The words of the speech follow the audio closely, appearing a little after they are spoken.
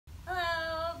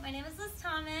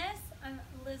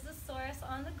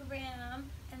on the gram,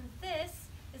 and this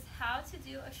is how to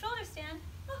do a shoulder stand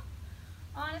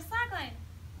on a slackline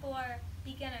for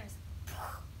beginners.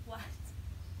 What?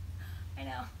 I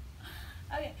know.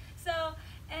 Okay, so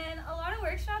in a lot of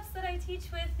workshops that I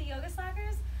teach with the yoga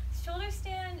slackers, shoulder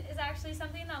stand is actually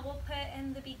something that we'll put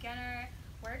in the beginner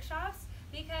workshops,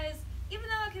 because even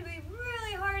though it can be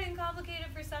really hard and complicated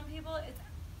for some people, it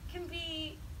can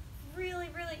be really,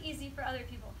 really easy for other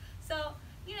people. So,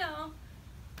 you know,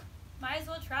 might as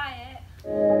well try it.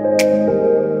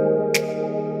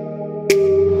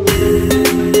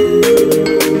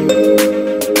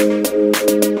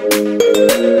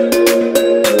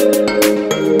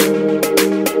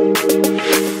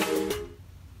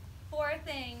 Four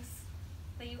things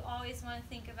that you always want to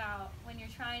think about when you're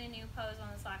trying a new pose on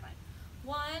the slackline.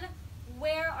 One,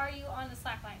 where are you on the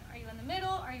slackline? Are you in the middle?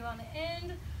 Are you on the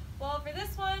end? Well, for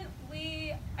this one,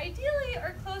 we ideally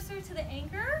are closer to the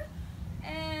anchor,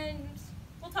 and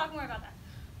we'll talk more about that.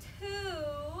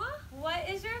 Two, what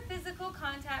is your physical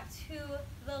contact to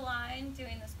the line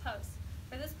doing this pose?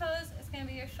 For this pose, it's going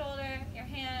to be your shoulder, your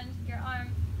hand, your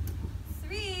arm.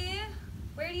 Three,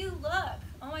 where do you look?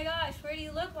 Oh my gosh, where do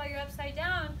you look while you're upside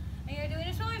down and you're doing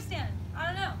a shoulder stand? I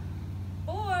don't know.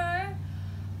 Four,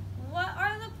 what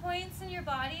are the points in your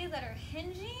body that are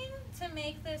hinging to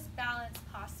make this balance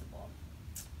possible?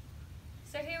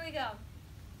 So here we go.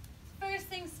 First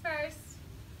things first,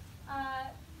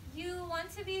 you want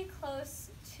to be close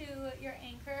to your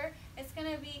anchor. It's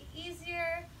going to be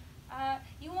easier.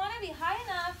 You want to be high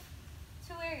enough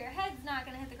to where your head's not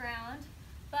going to hit the ground,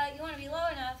 but you want to be low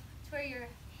enough to where your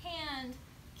hand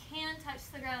can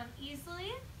touch the ground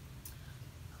easily.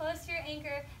 Close to your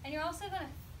anchor, and you're also going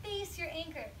to face your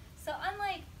anchor. So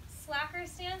unlike slacker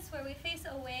stance where we face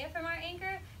away from our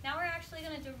anchor, now we're actually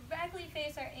going to directly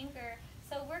face our anchor.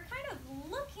 So we're kind of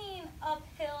looking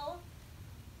uphill,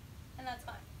 and that's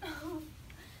fine.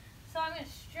 So I'm going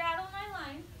to straddle my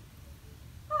line.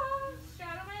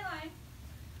 Straddle my line.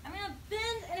 I'm going to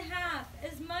bend in half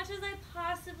as much as I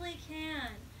possibly can,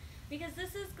 because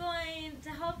this is going to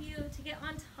help you to get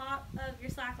on top of your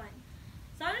slack line.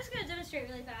 So I'm just going to demonstrate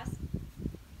really fast.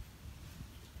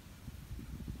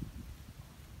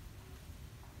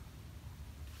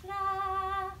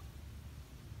 Ta-da!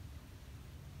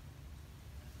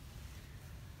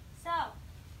 So,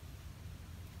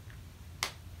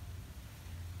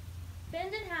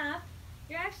 bend in half.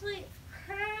 You're actually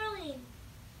curling.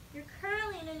 You're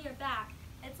curling in your back.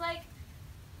 It's like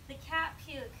the cat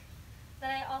puke that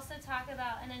I also talk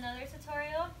about in another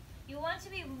tutorial. You want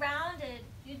to be rounded.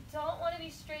 You don't want to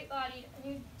be straight bodied,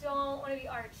 and you don't want to be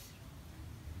arched.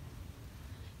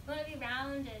 You want to be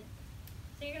rounded.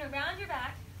 So you're going to round your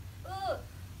back. Ooh.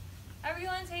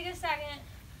 Everyone take a second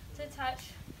to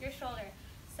touch your shoulder.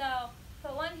 So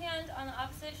put one hand on the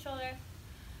opposite shoulder.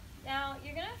 Now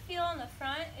you're going to feel on the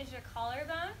front is your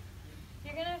collarbone.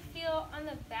 You're going to feel on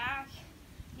the back.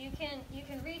 You can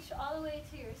reach all the way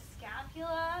to your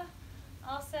scapula.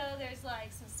 Also, there's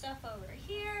like some stuff over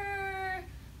here.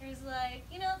 There's like,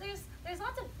 you know, there's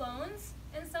lots of bones.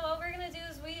 And so what we're going to do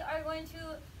is we are going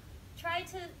to try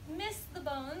to miss the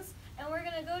bones, and we're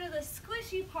going to go to the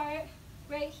squishy part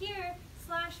right here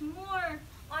 / more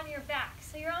on your back.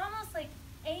 So you're almost like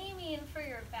aiming for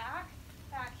your back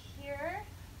here.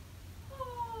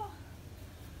 Oh.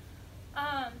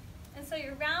 And so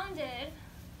you're rounded,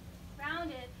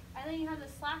 and then you have the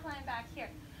slack line back here.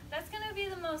 That's going to be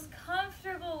the most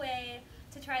comfortable way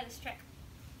to try this trick.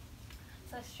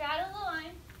 So straddle the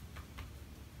line,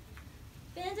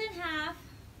 bend in half,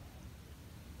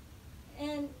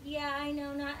 and yeah, I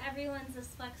know not everyone's as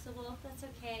flexible. That's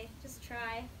okay. Just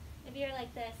try if you're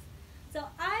like this. So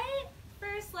I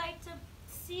first like to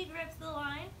C-grip the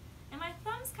line, and my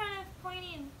thumb's kind of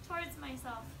pointing towards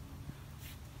myself.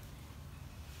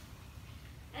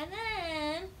 And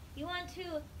then you want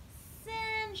to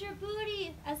send your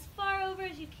booty as far over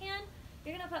as you can.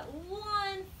 You're going to put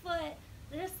one foot,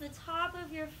 just the top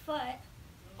of your foot,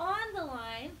 on the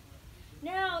line.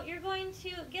 Now you're going to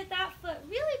get that foot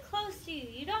really close to you.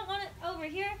 You don't want it over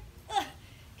here,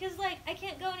 because like I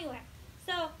can't go anywhere.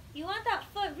 So you want that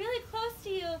foot really close to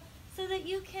you so that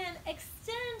you can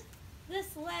extend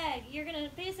this leg. You're going to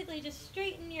basically just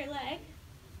straighten your leg.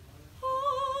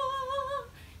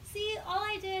 See, all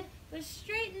I did was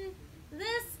straighten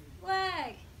this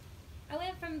leg. I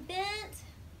went from bent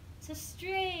to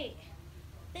straight,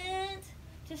 bent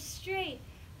to straight.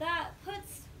 That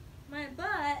puts my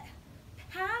butt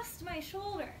past my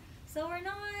shoulder. So we're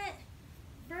not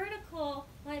vertical.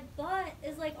 My butt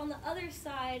is like on the other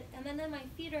side, and then my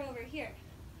feet are over here.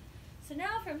 So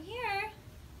now from here,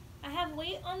 I have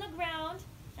weight on the ground,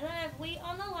 and then I have weight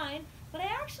on the line. But I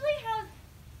actually have,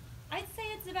 I'd say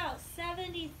it's about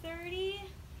 70-30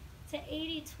 to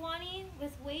 80-20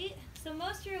 with weight. So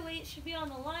most of your weight should be on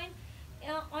the line,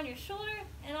 on your shoulder,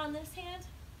 and on this hand.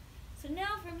 So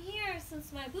now from here,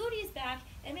 since my booty's back,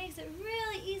 it makes it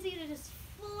really easy to just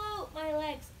float my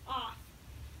legs off.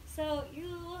 So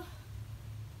you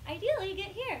ideally get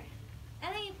here,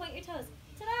 and then you point your toes.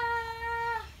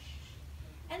 Ta-da!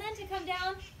 And then to come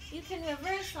down, you can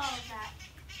reverse all of that.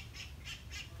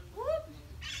 Whoop!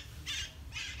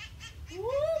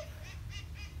 Whoop!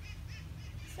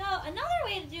 So another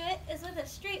way to do it is with a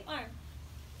straight arm.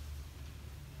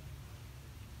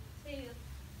 So you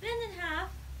bend in half.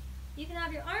 You can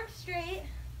have your arm straight,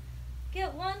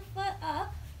 get one foot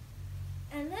up,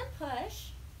 and then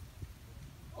push,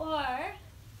 or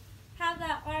have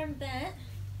that arm bent,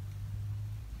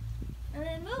 and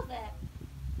then move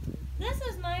it. This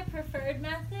is my preferred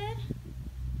method,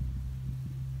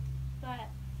 but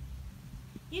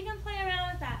you can play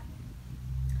around with that.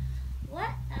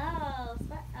 What else?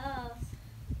 What else?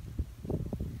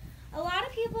 A lot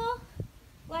of people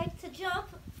like to jump.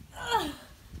 Ugh.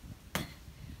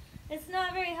 It's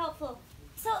not very helpful.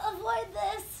 So avoid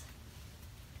this.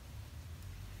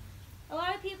 A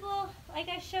lot of people, like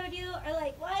I showed you, are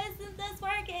like, why isn't this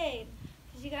working?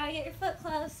 Because you gotta get your foot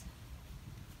close.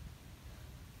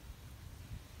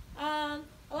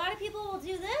 A lot of people will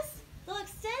do this, they'll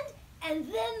extend, and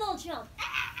then they'll jump.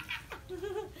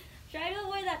 Try to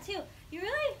avoid that too. You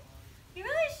really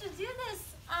should do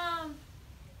this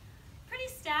pretty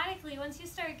statically once you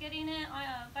start getting it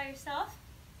by yourself.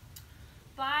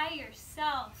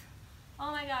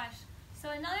 Oh my gosh. So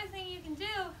another thing you can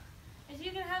do is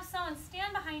you can have someone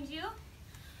stand behind you.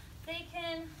 They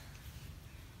can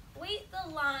weight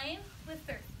the line with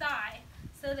their thigh.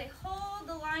 So they hold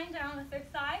the line down with their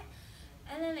thigh,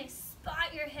 and then they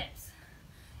spot your hips.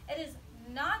 It is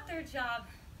not their job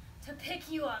to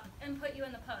pick you up and put you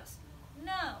in the post.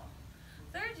 No.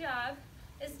 Their job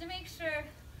is to make sure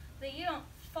that you don't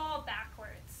fall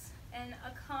backwards in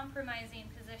a compromising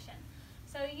position.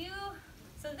 So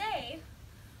they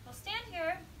will stand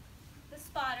here, the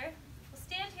spotter will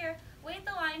stand here, weight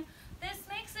the line. This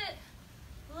makes it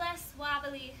less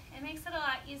wobbly. It makes it a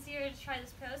lot easier to try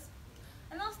this pose.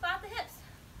 And they'll spot the hips.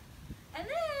 And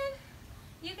then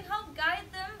you can help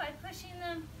guide them by pushing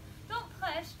them. Don't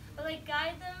push, but like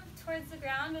guide them towards the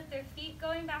ground with their feet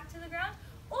going back to the ground.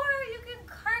 Or you can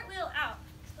cartwheel out.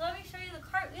 So let me show you the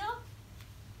cartwheel.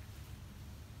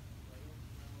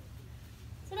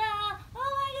 Ta-da!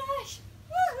 Oh my gosh!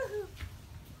 Woo!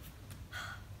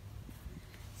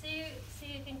 So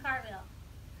you can cartwheel.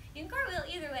 You can cartwheel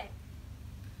either way.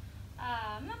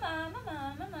 Mama.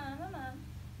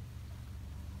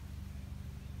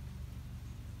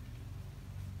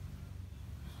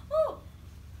 Oh!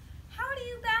 How do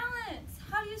you balance?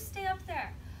 How do you stay up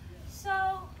there?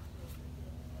 So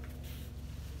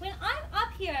when I'm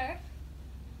up here,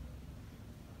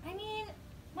 I mean,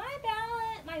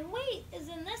 my weight is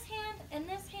in this hand,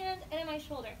 and in my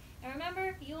shoulder. And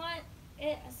remember, you want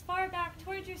it as far back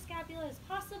towards your scapula as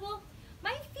possible.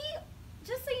 My feet,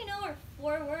 just so you know, are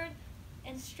forward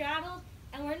and straddled,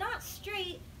 and we're not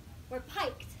straight, we're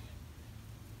piked.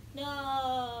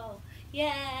 No.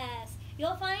 Yes.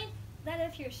 You'll find that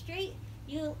if you're straight,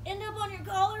 you end up on your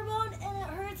collarbone, and it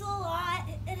hurts a lot,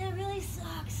 and it really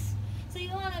sucks. So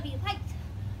you want to be piked.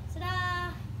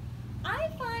 Ta-da! I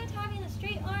find having a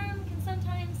straight arm can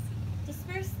sometimes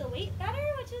disperse the weight better,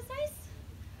 which is nice.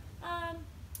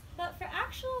 But for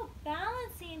actual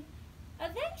balancing,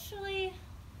 eventually,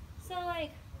 so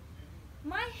like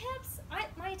my hips,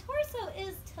 my torso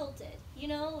is tilted, you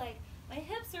know, like my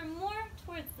hips are more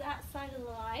towards that side of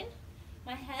the line.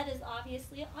 My head is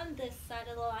obviously on this side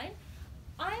of the line.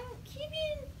 I'm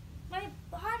keeping my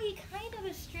body kind of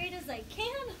as straight as I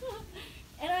can,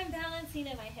 and I'm balancing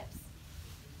in my hips.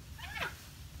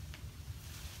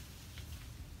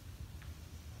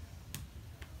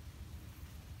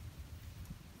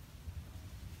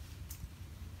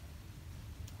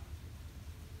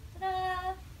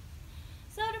 Ta-da!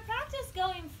 So to practice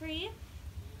going free,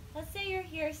 let's say you're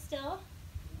here still,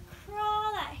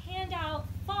 crawl that hand out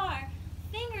far,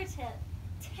 fingertip,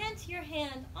 tent your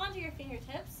hand onto your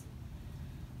fingertips.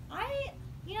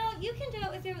 You can do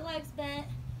it with your legs bent,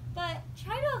 but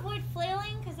try to avoid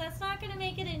flailing because that's not going to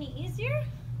make it any easier.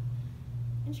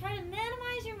 And try to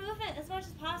minimize your movement as much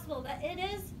as possible, but it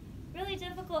is really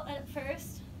difficult at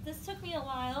first. This took me a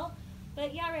while,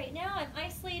 but yeah, right now I'm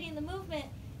isolating the movement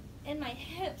in my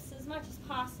hips as much as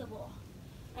possible.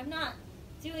 I'm not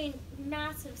doing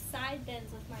massive side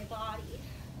bends with my body.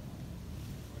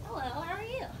 Hello, how are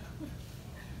you?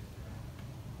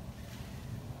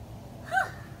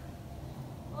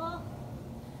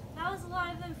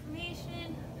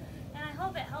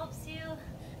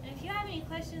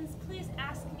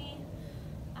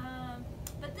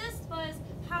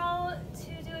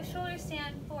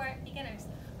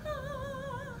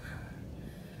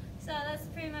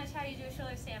 how you do a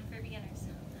shoulder stand for beginners.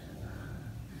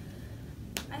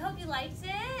 I hope you liked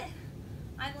it.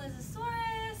 I'm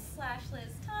Lizasouras /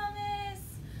 Liz Thomas.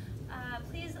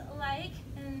 Please like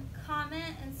and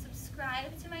comment and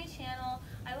subscribe to my channel.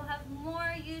 I will have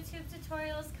more YouTube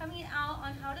tutorials coming out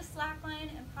on how to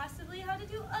slackline and possibly how to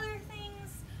do other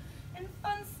things and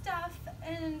fun stuff.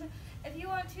 And if you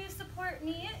want to support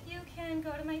me, you can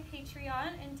go to my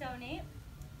Patreon and donate.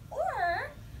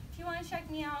 Or if you want to check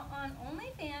me out on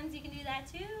OnlyFans, you can do that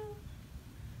too.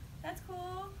 That's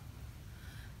cool.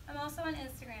 I'm also on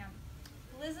Instagram,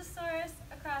 Lizasouras,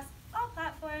 across all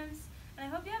platforms. And I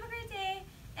hope you have a great day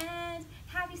and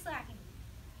happy slacking.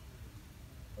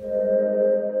 Okay,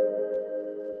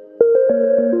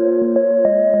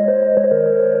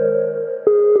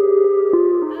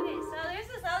 so there's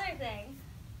this other thing.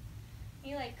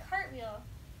 You like cartwheel.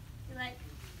 You like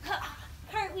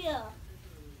cartwheel.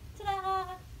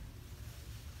 Ta-da!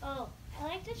 Oh, I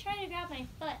like to try to grab my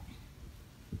foot.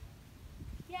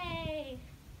 Yay!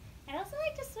 I also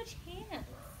like to switch hands.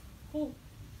 Oh.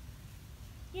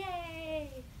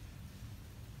 Yay!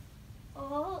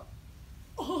 Oh.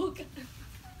 Oh God.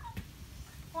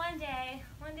 One day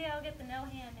I'll get the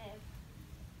no-handed.